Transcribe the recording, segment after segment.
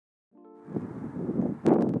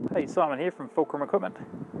Hey, Simon here from Fulcrum Equipment,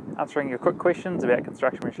 answering your quick questions about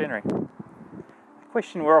construction machinery. A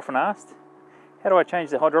question we're often asked: how do I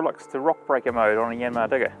change the hydraulics to rock breaker mode on a Yanmar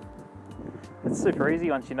digger? It's super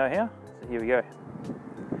easy once you know how, so here we go.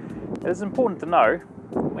 It is important to know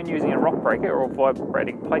when using a rock breaker or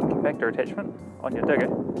vibrating plate compactor attachment on your digger,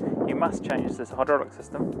 you must change this hydraulic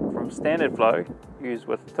system from standard flow used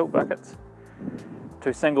with tilt buckets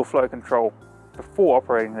to single flow control before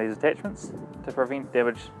operating these attachments to prevent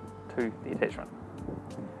damage to the attachment.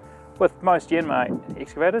 With most Yanmar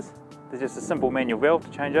excavators, there's just a simple manual valve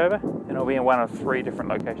to change over, and it'll be in one of 3 different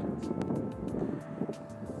locations.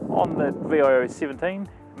 On the Vio17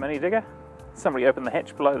 mini digger, simply open the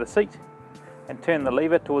hatch below the seat and turn the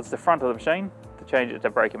lever towards the front of the machine to change it to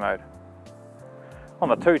breaker mode. On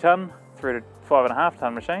the 2 tonne through to 5.5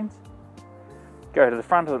 tonne machines, go to the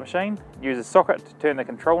front of the machine, use a socket to turn the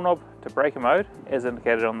control knob to breaker mode as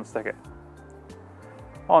indicated on the sticker.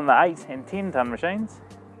 On the 8 and 10 tonne machines,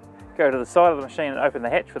 go to the side of the machine and open the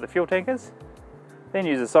hatch for the fuel tankers, then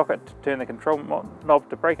use a socket to turn the control knob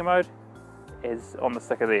to breaker mode as on the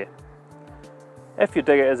sticker there. If your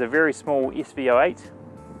digger is a very small SVO8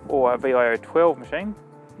 or a VIO12 machine,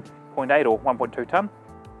 0.8 or 1.2 tonne,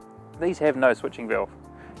 these have no switching valve,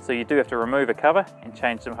 so you do have to remove a cover and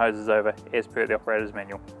change some hoses over as per the operator's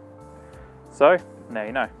manual. So, now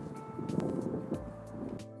you know.